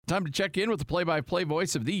time to check in with the play-by-play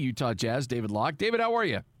voice of the Utah Jazz, David Locke. David, how are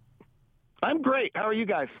you? I'm great. How are you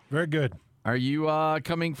guys? Very good. Are you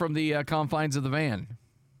coming from the confines of the van?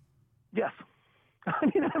 Yes. I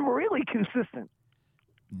mean, I'm really consistent.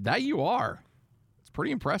 That you are. It's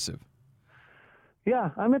pretty impressive. Yeah,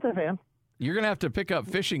 I'm at the van. You're going to have to pick up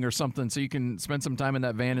fishing or something so you can spend some time in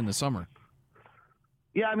that van in the summer.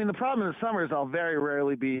 Yeah, I mean, the problem in the summer is I'll very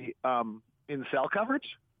rarely be in cell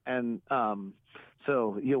coverage, and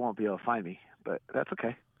so you won't be able to find me, but that's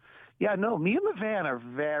okay. Yeah, no, me and the van are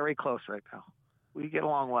very close right now. We get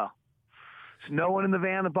along well. There's no one in the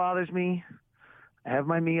van that bothers me. I have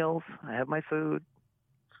my meals. I have my food.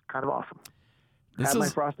 It's kind of awesome. I have my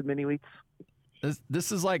frosted mini wheats.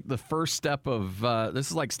 This is like the first step of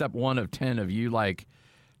this is like step 1 of 10 of you like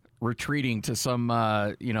retreating to some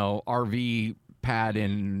RV pad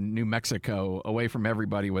in New Mexico away from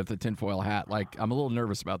everybody with a tinfoil hat. Like, I'm a little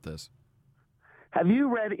nervous about this. Have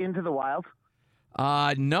you read Into the Wild?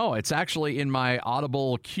 No, it's actually in my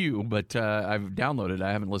Audible queue, but I've downloaded it.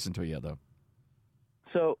 I haven't listened to it yet, though.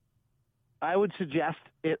 So I would suggest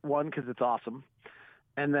it, 1, because it's awesome.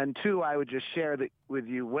 And then 2, I would just share that with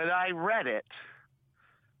you. When I read it,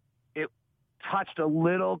 it touched a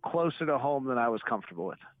little closer to home than I was comfortable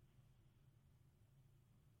with.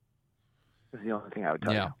 Is the only thing I would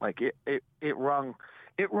tell you. Like it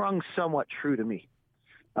rung somewhat true to me.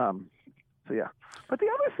 So yeah. But the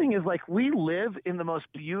other thing is, like, we live in the most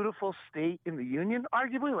beautiful state in the union,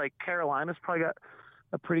 arguably. Like, Carolina's probably got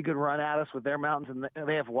a pretty good run at us with their mountains, and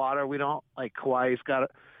they have water. We don't. Like, Kauai's got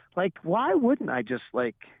it. Like, why wouldn't I just,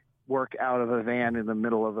 like, work out of a van in the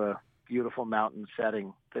middle of a beautiful mountain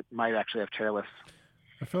setting that might actually have chairlifts?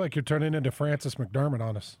 I feel like you're turning into Francis McDermott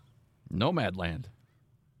on us. Nomad land.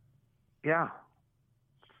 Yeah.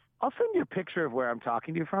 I'll send you a picture of where I'm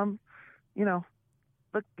talking to you from.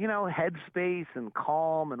 But, headspace and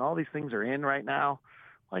calm and all these things are in right now.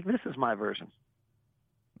 Like, this is my version.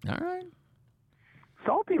 All right.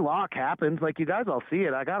 Salty Locke happens. Like, you guys all see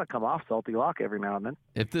it. I got to come off Salty Locke every now and then.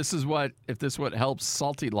 If this is what helps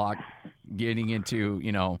Salty Locke getting into,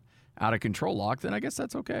 out of control Locke, then I guess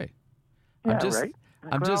that's okay. Yeah, right.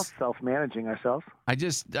 I'm We're just all self-managing ourselves. I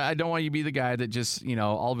don't want you to be the guy that just,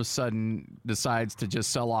 all of a sudden decides to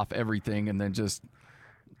just sell off everything and then just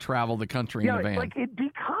travel the country in a van. Like, it'd be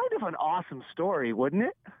kind of an awesome story, wouldn't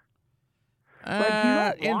it?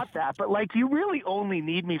 Like, you don't want that, but, like, you really only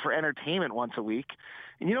need me for entertainment once a week,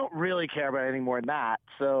 and you don't really care about anything more than that.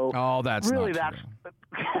 So, that's really, not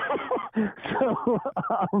true.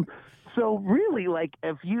 So really, like,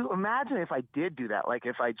 if you imagine if I did do that, like,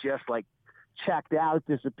 if I just, like, checked out,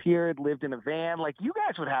 disappeared, lived in a van, like, you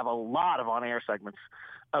guys would have a lot of on-air segments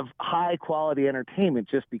of high-quality entertainment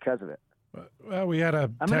just because of it. Well, we had a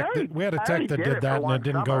tech that did that, and it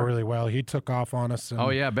didn't go really well. He took off on us.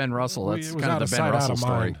 And Ben Russell. That's kind of the Ben sight, Russell out of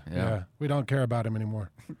story. mind. Yeah, we don't care about him anymore.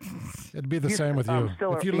 It'd be the same with you.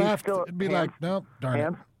 If you left, it'd be like, no, darn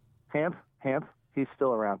it. Hands. He's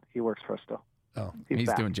still around. He works for us still. Oh,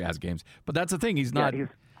 he's doing Jazz games. But that's the thing. He's not.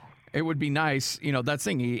 It would be nice, that's the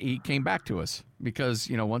thing. He came back to us because,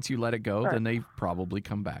 once you let it go, then they probably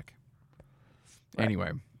come back. Right.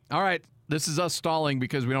 Anyway. All right. This is us stalling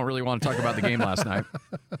because we don't really want to talk about the game last night.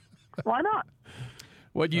 Why not?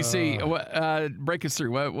 What do you see? Break us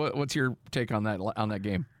through. What's your take on that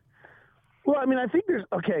game? Well, I mean, I think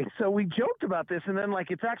so we joked about this, and then, like,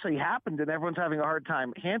 it's actually happened, and everyone's having a hard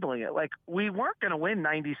time handling it. Like, we weren't going to win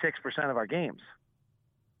 96% of our games.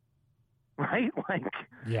 Right? Like,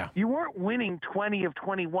 yeah. You weren't winning 20 of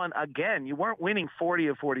 21 again. You weren't winning 40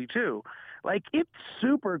 of 42. Like, it's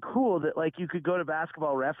super cool that, like, you could go to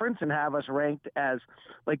Basketball Reference and have us ranked as,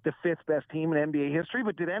 like, the 5th best team in NBA history.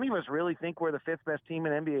 But did any of us really think we're the 5th best team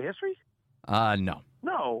in NBA history? No.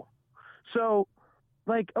 No. So,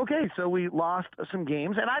 like, okay, so we lost some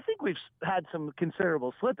games, and I think we've had some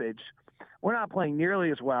considerable slippage. We're not playing nearly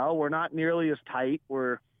as well. We're not nearly as tight.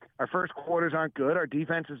 Our first quarters aren't good. Our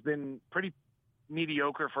defense has been pretty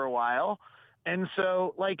mediocre for a while. And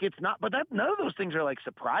so, like, it's not – but none of those things are, like,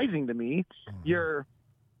 surprising to me. You're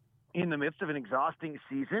in the midst of an exhausting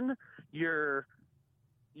season. We're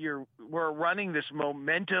running this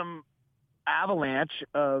momentum avalanche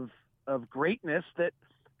of greatness that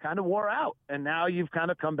kind of wore out. And now you've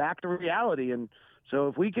kind of come back to reality. And so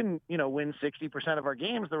if we can, win 60% of our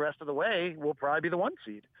games the rest of the way, we'll probably be the 1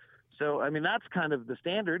 seed. So, I mean, that's kind of the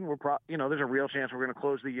standard, and there's a real chance we're going to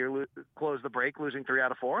close the break losing 3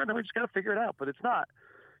 out of 4, and then we just got to figure it out. But it's not,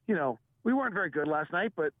 we weren't very good last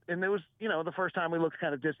night, and it was, the first time we looked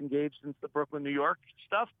kind of disengaged since the Brooklyn, New York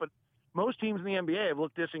stuff. But most teams in the NBA have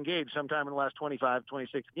looked disengaged sometime in the last 25,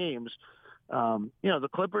 26 games. The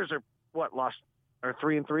Clippers are lost are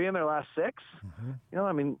 3-3 in their last 6.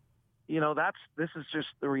 Mm-hmm. This is just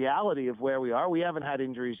the reality of where we are. We haven't had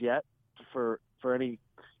injuries yet for any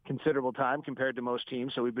considerable time compared to most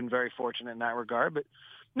teams, so we've been very fortunate in that regard. But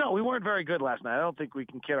no, we weren't very good last night. I don't think we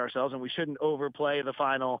can kid ourselves, and we shouldn't overplay the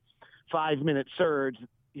final 5-minute surge,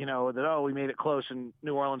 that, we made it close and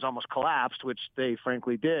New Orleans almost collapsed, which they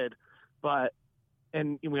frankly did.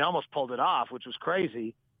 And we almost pulled it off, which was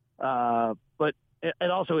crazy. But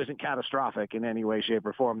it also isn't catastrophic in any way, shape,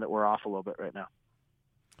 or form that we're off a little bit right now.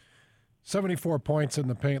 74 points in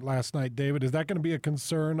the paint last night, David. Is that going to be a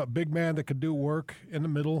concern? A big man that could do work in the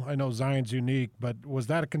middle? I know Zion's unique, but was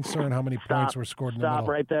that a concern how many points were scored in the middle? Stop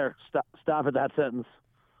right there. Stop at that sentence.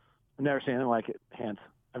 I've never seen anything like it, Hans.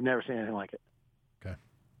 I've never seen anything like it. Okay.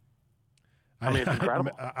 It's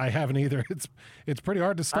incredible. I haven't either. It's pretty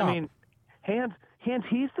hard to stop. Hans,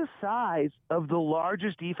 he's the size of the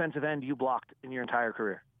largest defensive end you blocked in your entire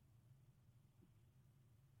career.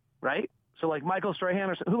 Right? So like Michael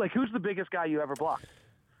Strahan who's the biggest guy you ever blocked?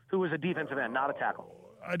 Who was a defensive end, not a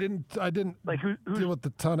tackle? I didn't deal with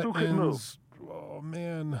the ton of ends. Oh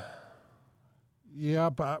man. Yeah,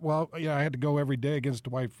 I had to go every day against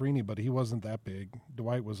Dwight Freeney, but he wasn't that big.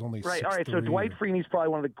 Dwight was only 6'3". All right, so Dwight Freeney's probably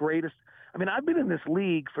one of the greatest. I've been in this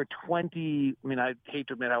league for 20. I hate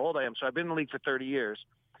to admit how old I am, so I've been in the league for 30 years.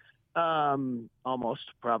 Almost,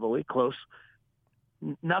 probably, close.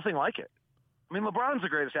 Nothing like it. LeBron's the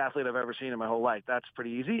greatest athlete I've ever seen in my whole life. That's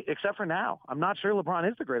pretty easy, except for now. I'm not sure LeBron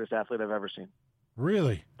is the greatest athlete I've ever seen.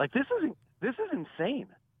 Really? This is insane.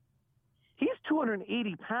 He's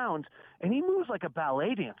 280 pounds, and he moves like a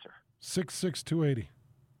ballet dancer. 6'6", 280.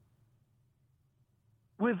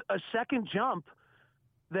 With a second jump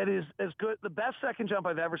that is as good. The best second jump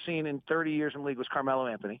I've ever seen in 30 years in the league was Carmelo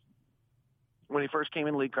Anthony. When he first came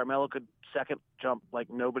in the league, Carmelo could second jump like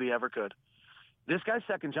nobody ever could. This guy's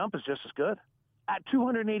second jump is just as good at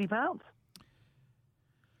 280 pounds.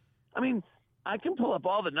 I can pull up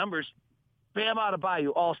all the numbers. Bam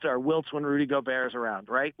Adebayo, all-star, wilts when Rudy Gobert's around,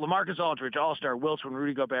 right? LaMarcus Aldridge, all-star, wilts when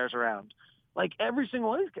Rudy Gobert's around. Every single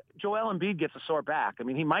one, Joel Embiid gets a sore back.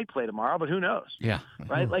 He might play tomorrow, but who knows? Yeah.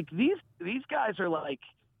 Right? These guys are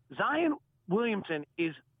Zion Williamson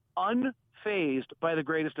is unfazed by the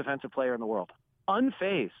greatest defensive player in the world.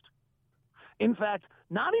 Unfazed. In fact,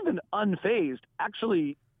 not even unfazed,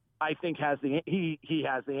 actually, I think he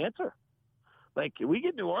has the answer. If we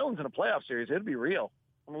get New Orleans in a playoff series, it'd be real.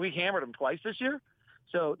 We hammered them twice this year.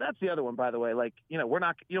 So that's the other one, by the way. You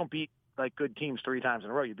don't beat good teams 3 times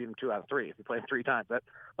in a row. You beat them 2 out of 3 if you play them 3 times.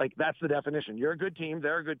 That's the definition. You're a good team.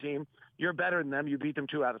 They're a good team. You're better than them. You beat them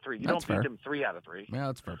 2 out of 3. You don't beat them 3 out of 3. Yeah,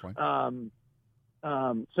 that's a fair point.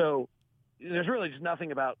 So there's really just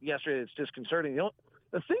nothing about yesterday that's disconcerting.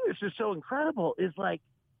 The thing that's just so incredible is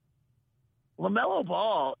LaMelo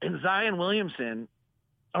Ball and Zion Williamson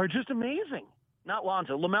are just amazing. Not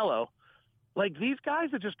Lonzo, LaMelo. These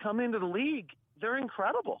guys that just come into the league, they're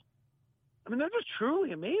incredible. They're just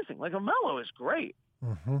truly amazing. LaMelo is great.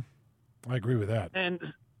 Mm-hmm. I agree with that. And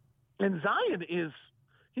Zion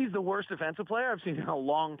he's the worst defensive player I've seen in a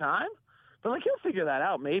long time. But he'll figure that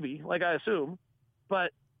out maybe, I assume.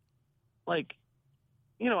 But I'm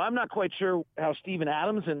not quite sure how Steven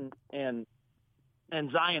Adams and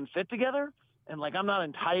Zion fit together. And I'm not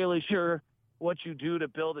entirely sure what you do to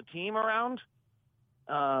build a team around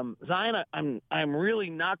Zion. I'm really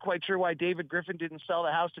not quite sure why David Griffin didn't sell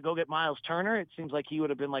the house to go get Miles Turner. It seems like he would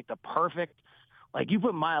have been the perfect. You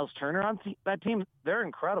put Miles Turner on that team, they're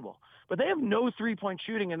incredible. But they have no 3-point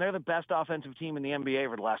shooting, and they're the best offensive team in the NBA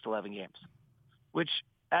for the last 11 games, which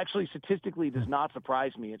actually statistically does not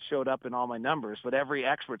surprise me. It showed up in all my numbers, but every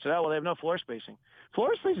expert said, they have no floor spacing.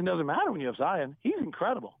 Floor spacing doesn't matter when you have Zion. He's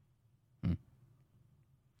incredible.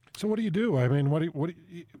 So what do you do?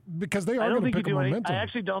 Because they are going to pick a momentum. I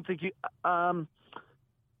actually don't think you. I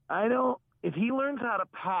don't. If he learns how to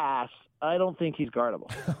pass, I don't think he's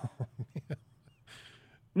guardable. Yeah.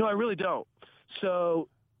 No, I really don't. So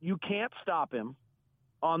you can't stop him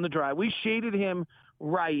on the drive. We shaded him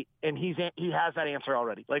right, and he has that answer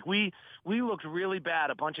already. We looked really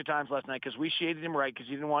bad a bunch of times last night because we shaded him right because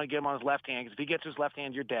you didn't want to get him on his left hand. Because if he gets his left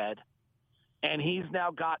hand, you're dead. And he's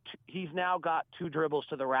now got 2 dribbles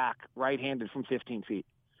to the rack, right-handed from 15 feet.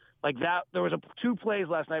 That, there was 2 plays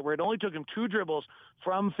last night where it only took him 2 dribbles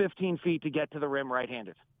from 15 feet to get to the rim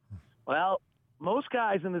right-handed. Well, most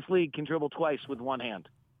guys in this league can dribble twice with one hand,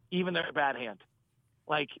 even their bad hand.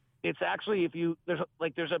 It's actually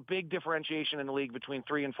there's a big differentiation in the league between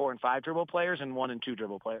 3 and 4 and 5 dribble players and 1 and 2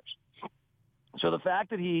 dribble players. So the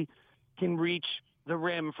fact that he can reach the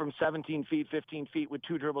rim from 17 feet, 15 feet with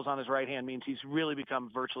 2 dribbles on his right hand means he's really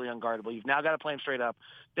become virtually unguardable. You've now got to play him straight up.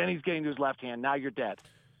 Then he's getting to his left hand. Now you're dead.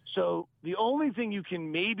 So the only thing you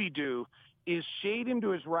can maybe do is shade him to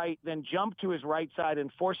his right, then jump to his right side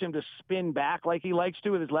and force him to spin back like he likes to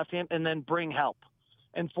with his left hand, and then bring help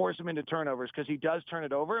and force him into turnovers, because he does turn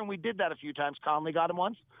it over. And we did that a few times. Conley got him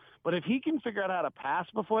once. But if he can figure out how to pass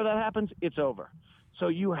before that happens, it's over. So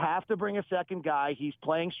you have to bring a second guy. He's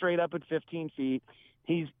playing straight up at 15 feet.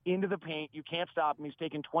 He's into the paint. You can't stop him. He's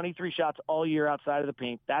taken 23 shots all year outside of the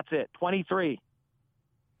paint. That's it. 23.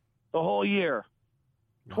 The whole year.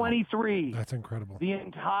 Wow. 23. That's incredible. The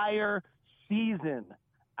entire season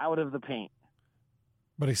out of the paint.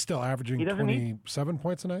 But he's still averaging 27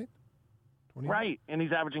 points a night? 20? Right, and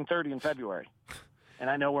he's averaging 30 in February. And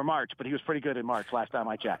I know we're March, but he was pretty good in March last time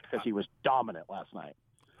I checked, because he was dominant last night.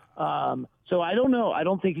 So I don't know. I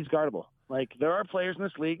don't think he's guardable. Like, there are players in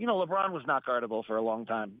this league. You know, LeBron was not guardable for a long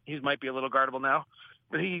time. He might be a little guardable now,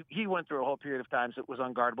 but he went through a whole period of times that was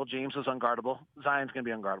unguardable. James was unguardable. Zion's going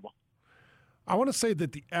to be unguardable. I want to say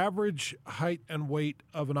that the average height and weight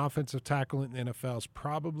of an offensive tackle in the NFL is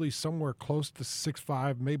probably somewhere close to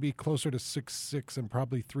 6'5", maybe closer to 6'6", and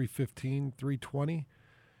probably 315, 320.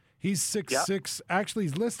 He's 6'6". Yep. Actually,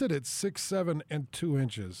 he's listed at 6'7" and 2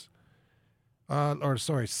 inches.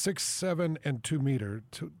 6'7" and 2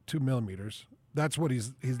 millimeters. That's what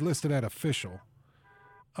he's listed at official.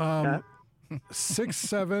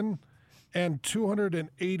 6'7" and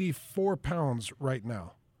 284 pounds right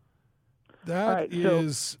now. That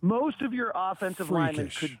is so most of your offensive freakish. Linemen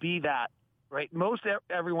could be that, right?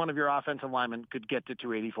 Every one of your offensive linemen could get to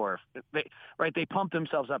 284. They pump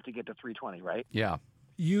themselves up to get to 320, right? Yeah.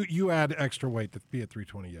 You add extra weight to be at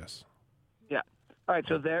 320, yes. Yeah. All right.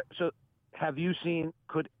 So have you seen?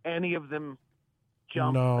 Could any of them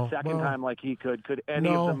jump a second time like he could? Could any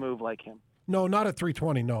of them move like him? No, not at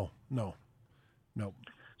 320. No.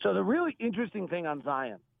 So the really interesting thing on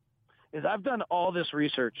Zion is I've done all this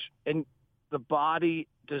research, and the body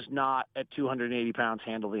does not at 280 pounds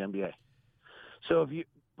handle the NBA.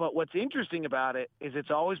 But what's interesting about it is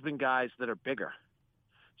it's always been guys that are bigger.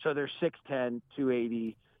 So they're 6'10",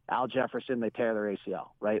 280. Al Jefferson, they tear their ACL,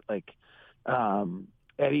 right? Like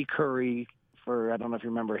Eddie Curry, I don't know if you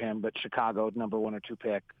remember him, but Chicago, number 1 or 2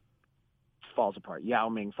 pick, falls apart. Yao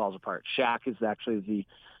Ming falls apart. Shaq is actually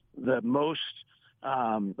the most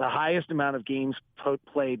the highest amount of games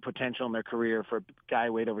played potential in their career for a guy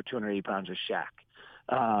who weighed over 280 pounds is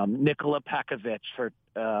Shaq. Nikola Pekovic for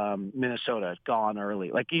Minnesota, gone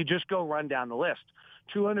early. Like, you just go run down the list.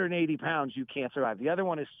 280 pounds, you can't survive. The other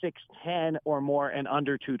one is 6'10" or more and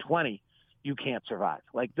under 220. You can't survive.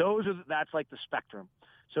 Like, that's like the spectrum.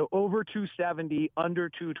 So over 270, under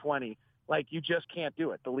 220, like, you just can't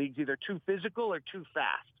do it. The league's either too physical or too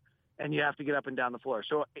fast, and you have to get up and down the floor.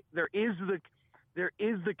 So there is the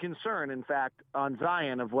concern, in fact, on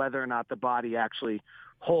Zion of whether or not the body actually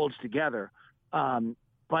holds together.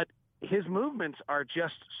 But his movements are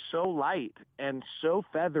just so light and so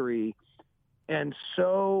feathery and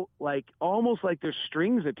so, like, almost like there's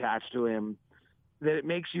strings attached to him, that it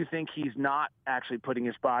makes you think he's not actually putting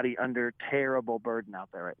his body under terrible burden out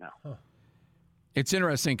there right now. Huh. It's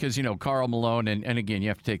interesting because, Karl Malone, and again, you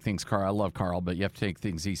have to take things, Karl, I love Karl, but you have to take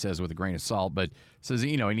things he says with a grain of salt, but says,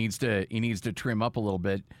 he needs to trim up a little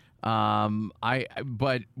bit.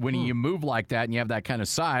 But when you move like that and you have that kind of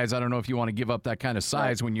size, I don't know if you want to give up that kind of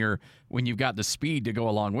size when you've got the speed to go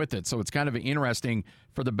along with it. So it's kind of interesting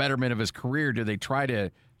for the betterment of his career. Do they try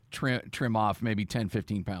to trim off maybe 10,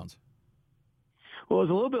 15 pounds? Well, it was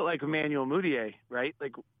a little bit like Emmanuel Mudiay, right?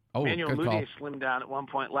 Like, Emmanuel Mudiay call. slimmed down at one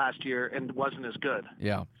point last year and wasn't as good.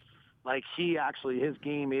 Yeah. Like, his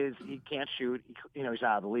game is, he can't shoot. He's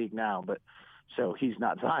out of the league now, but so he's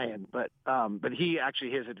not Zion. But he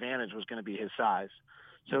actually, his advantage was going to be his size.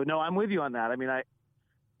 So, no, I'm with you on that. I mean,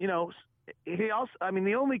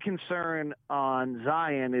 the only concern on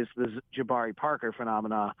Zion is the Jabari Parker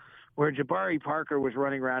phenomena, where Jabari Parker was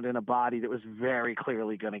running around in a body that was very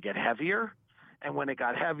clearly going to get heavier. And when it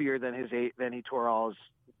got heavier, then he tore all his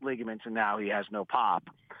ligaments, and now he has no pop.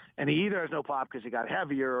 And he either has no pop because he got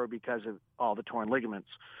heavier or because of all the torn ligaments.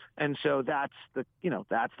 And so that's the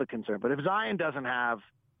concern. But if Zion doesn't have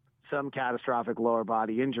some catastrophic lower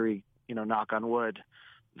body injury, knock on wood,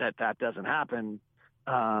 that doesn't happen.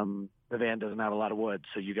 The van doesn't have a lot of wood,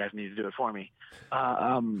 so you guys need to do it for me.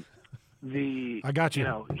 I got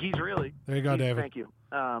you. He's really. There you go, David. Thank you.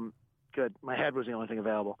 Good. My head was the only thing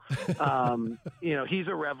available. He's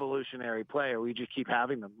a revolutionary player. We just keep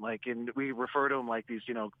having them. And we refer to him like these,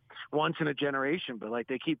 once in a generation, but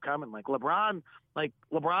they keep coming. LeBron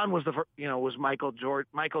was was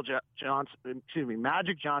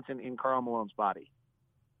Magic Johnson in Karl Malone's body.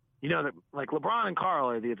 That LeBron and Karl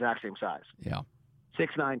are the exact same size. Yeah.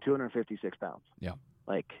 6'9", 256 pounds. Yeah.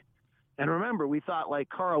 And remember, we thought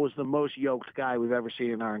Karl was the most yoked guy we've ever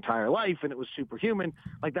seen in our entire life, and it was superhuman.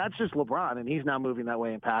 That's just LeBron, and he's now moving that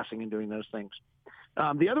way and passing and doing those things.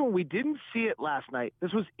 The other one, we didn't see it last night.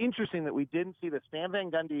 This was interesting that we didn't see this. Stan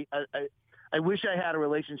Van Gundy, I wish I had a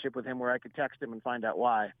relationship with him where I could text him and find out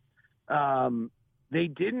why. They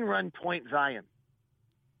didn't run point Zion.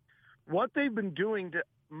 What they've been doing to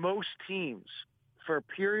most teams for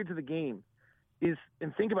periods of the game is,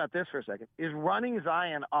 and think about this for a second, is running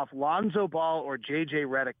Zion off Lonzo Ball or J.J.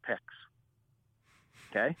 Redick picks.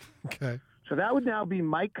 Okay? Okay. So that would now be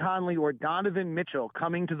Mike Conley or Donovan Mitchell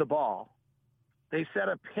coming to the ball. They set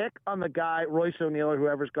a pick on the guy, Royce O'Neal or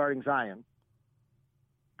whoever's guarding Zion.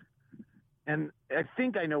 And I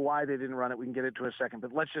think I know why they didn't run it. We can get into it in a second,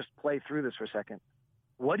 but let's just play through this for a second.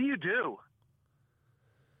 What do you do?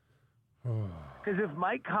 Because if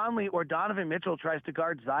Mike Conley or Donovan Mitchell tries to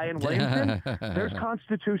guard Zion Williamson, there's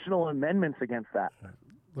constitutional amendments against that.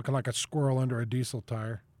 Looking like a squirrel under a diesel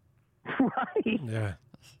tire. Right. Yeah.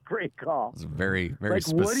 Great call. It's a very, very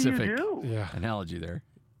specific what do you do? analogy there.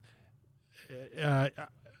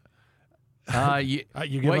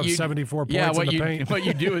 You give up 74 points in the paint. What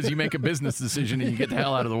you do is you make a business decision and you get the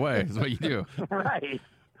hell out of the way. Is what you do. Right.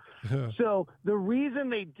 So the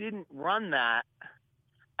reason they didn't run that,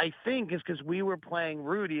 I think, is because we were playing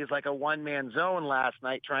Rudy as a one-man zone last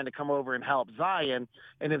night trying to come over and help Zion.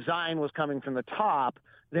 And if Zion was coming from the top,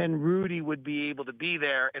 then Rudy would be able to be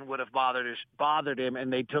there and would have bothered him.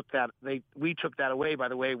 And we took that away by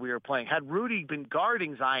the way we were playing. Had Rudy been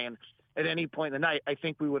guarding Zion at any point in the night, I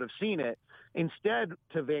think we would have seen it. Instead,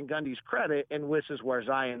 to Van Gundy's credit, and this is where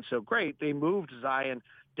Zion's so great, they moved Zion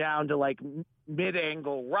down to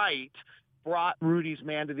mid-angle right, brought Rudy's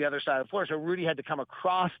man to the other side of the floor. So Rudy had to come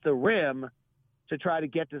across the rim to try to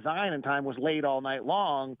get to Zion in time, was late all night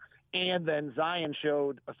long. And then Zion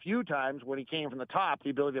showed a few times when he came from the top the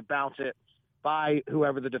ability to bounce it by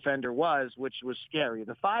whoever the defender was, which was scary.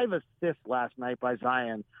 The 5 assists last night by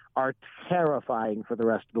Zion are terrifying for the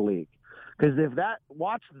rest of the league. Because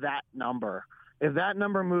watch that number. If that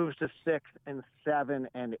number moves to 6 and 7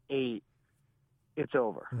 and 8, it's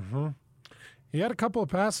over. Mm-hmm. He had a couple of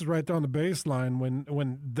passes right down the baseline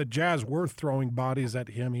when the Jazz were throwing bodies at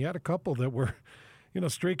him. He had a couple that were,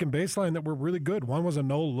 streaking baseline that were really good. One was a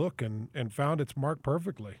no look and found its mark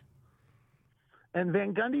perfectly. And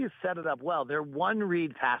Van Gundy has set it up well. They're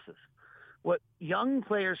one-read passes. What young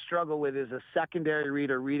players struggle with is a secondary read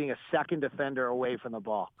or reading a second defender away from the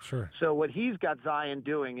ball. Sure. So what he's got Zion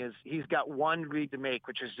doing is he's got one read to make,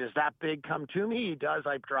 which is, does that big come to me? He does.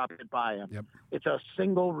 I drop it by him. Yep. It's a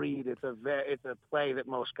single read. It's a play that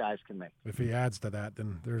most guys can make. If he adds to that,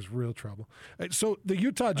 then there's real trouble. So the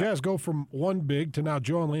Utah Jazz go from one big to now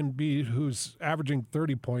Joel Embiid, who's averaging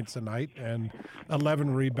 30 points a night and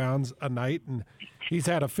 11 rebounds a night. And he's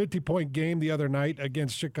had a 50-point game the other night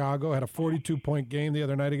against Chicago, had a 42-point game the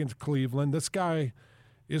other night against Cleveland. This guy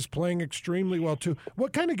is playing extremely well, too.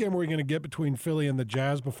 What kind of game are we going to get between Philly and the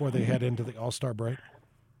Jazz before they head into the All-Star break?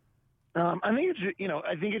 I think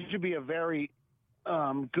it should be a very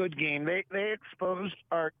good game. They exposed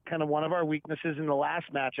one of our weaknesses in the last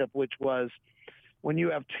matchup, which was when you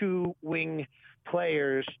have two wing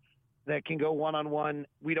players that can go one-on-one,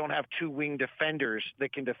 we don't have two wing defenders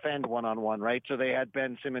that can defend one-on-one, right? So they had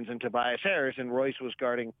Ben Simmons and Tobias Harris, and Royce was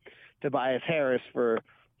guarding Tobias Harris for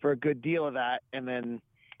a good deal of that, and then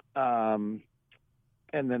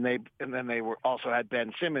they were also had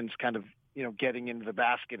Ben Simmons kind of getting into the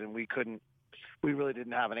basket, and we really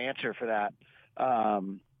didn't have an answer for that.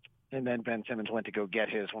 And then Ben Simmons went to go get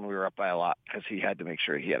his when we were up by a lot because he had to make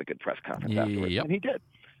sure he had a good press conference afterwards, and he did.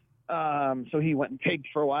 So he went and pigged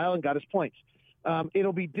for a while and got his points.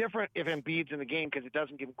 It'll be different if Embiid's in the game because it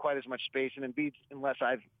doesn't give him quite as much space. And Embiid's, unless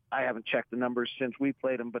I haven't checked the numbers since we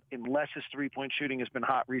played him, but unless his three-point shooting has been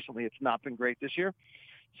hot recently, it's not been great this year.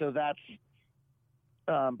 So that's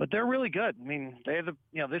but they're really good. I mean,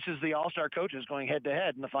 this is the All-Star coaches going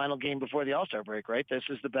head-to-head in the final game before the All-Star break, right? This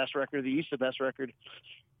is the best record of the East, the best record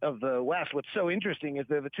of the West. What's so interesting is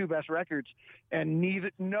they're the two best records, and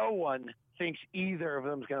no one thinks either of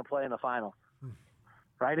them is going to play in the finals.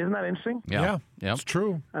 Right? Isn't that interesting? Yeah. It's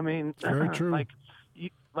true. I mean, it's very true.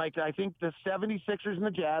 I think the 76ers and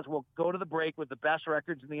the Jazz will go to the break with the best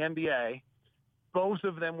records in the NBA. Both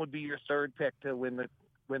of them would be your third pick to win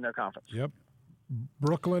win their conference. Yep.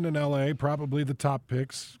 Brooklyn and L.A. probably the top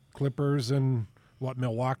picks. Clippers and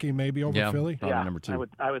Milwaukee maybe over Philly? Probably number 2.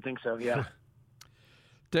 I would think so, yeah.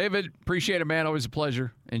 David, appreciate it, man. Always a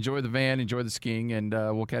pleasure. Enjoy the van, enjoy the skiing, and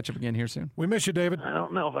we'll catch up again here soon. We miss you, David. I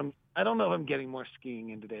don't know if I'm getting more skiing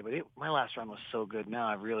in today, but my last run was so good. Now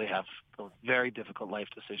I really have very difficult life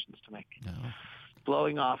decisions to make. No.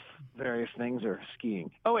 Blowing off various things or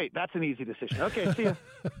skiing. Oh, wait, that's an easy decision. Okay, see ya.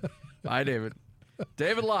 Bye, David.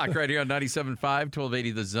 David Locke right here on 97.5,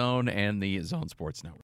 1280 The Zone and the Zone Sports Network.